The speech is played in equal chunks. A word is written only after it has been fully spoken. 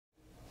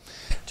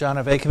John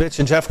Avakovich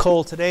and Jeff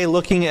Cole today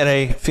looking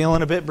at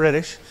feeling a bit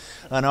British,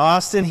 an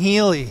Austin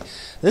Healey.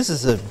 This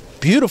is a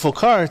beautiful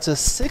car. It's a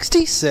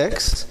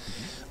 66,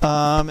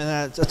 and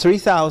that's a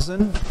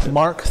 3000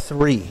 Mark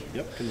III.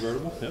 Yep,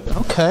 convertible. Yep.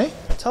 Okay.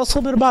 Tell us a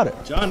little bit about it.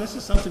 John, this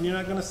is something you're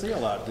not going to see a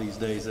lot these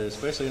days,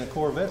 especially in a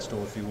Corvette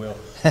store, if you will.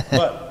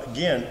 But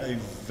again, a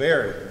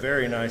very,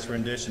 very nice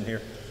rendition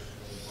here.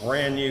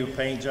 Brand new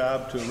paint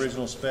job to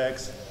original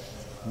specs.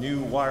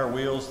 New wire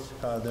wheels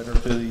that are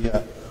to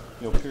the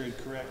period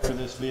correct for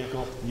this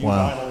vehicle. New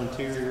vinyl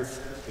interior.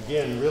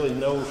 Again, really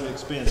no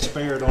expense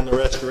spared on the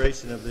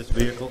restoration of this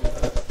vehicle.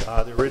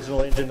 The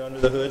original engine under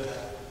the hood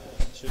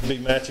should be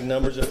matching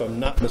numbers if I'm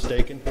not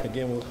mistaken.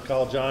 Again, we'll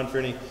call John for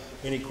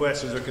any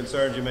questions or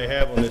concerns you may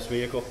have on this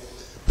vehicle.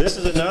 This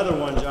is another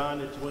one,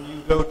 John. It's when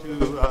you go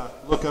to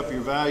look up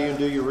your value and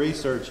do your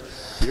research,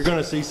 you're going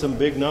to see some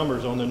big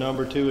numbers on the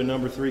number 2 and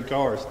number 3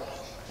 cars.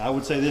 I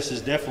would say this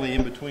is definitely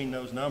in between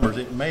those numbers.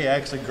 It may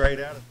actually grade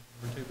out at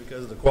number 2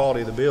 because of the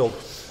quality of the build.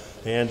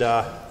 And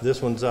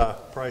this one's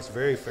priced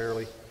very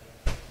fairly.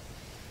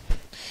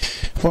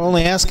 We're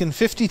only asking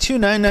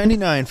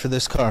 $52,999 for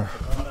this car.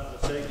 If I'm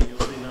not mistaken, you'll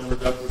see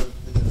numbers upwards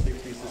in the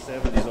 60s to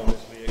 70s on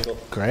this vehicle.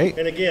 Great.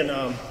 And again,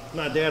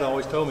 my dad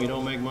always told me you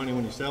don't make money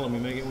when you sell them,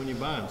 you make it when you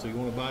buy them. So you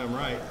want to buy them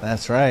right.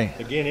 That's right.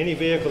 Again, any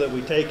vehicle that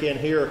we take in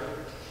here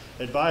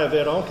at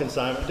Viavet on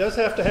consignment does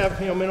have to have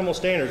minimal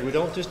standards. We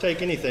don't just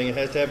take anything. It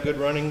has to have good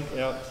running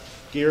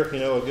gear, a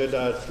good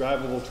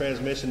drivable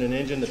transmission and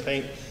engine. The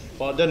paint,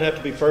 while it doesn't have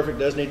to be perfect,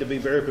 does need to be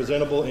very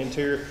presentable.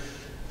 Interior.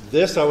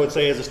 This, I would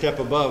say, is a step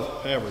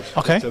above average.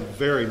 Okay. It's a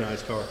very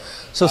nice car.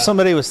 So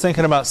somebody was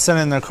thinking about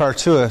sending their car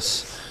to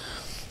us.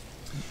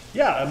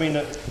 Yeah, I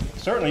mean,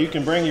 certainly you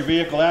can bring your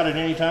vehicle out at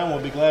any time.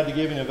 We'll be glad to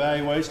give you an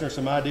evaluation or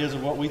some ideas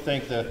of what we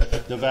think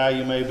the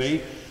value may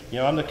be.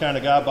 I'm the kind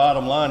of guy,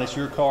 bottom line, it's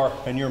your car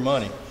and your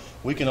money.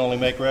 We can only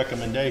make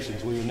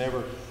recommendations. We would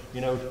never,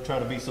 try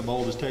to be so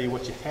bold as tell you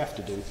what you have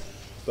to do.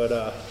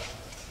 But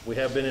we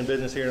have been in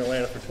business here in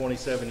Atlanta for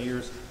 27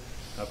 years.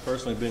 I've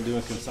personally been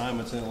doing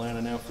consignments in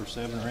Atlanta now for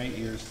 7 or 8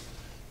 years.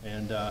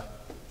 And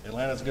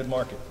Atlanta's a good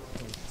market.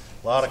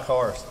 A lot of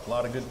cars, a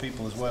lot of good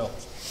people as well.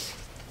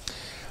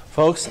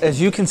 Folks, as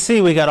you can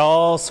see, we got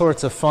all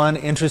sorts of fun,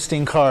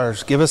 interesting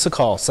cars. Give us a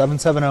call,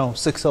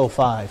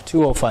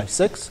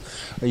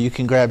 770-605-2056, or you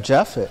can grab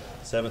Jeff at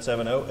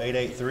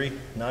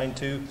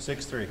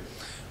 770-883-9263.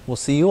 We'll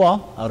see you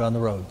all out on the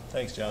road.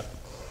 Thanks, John.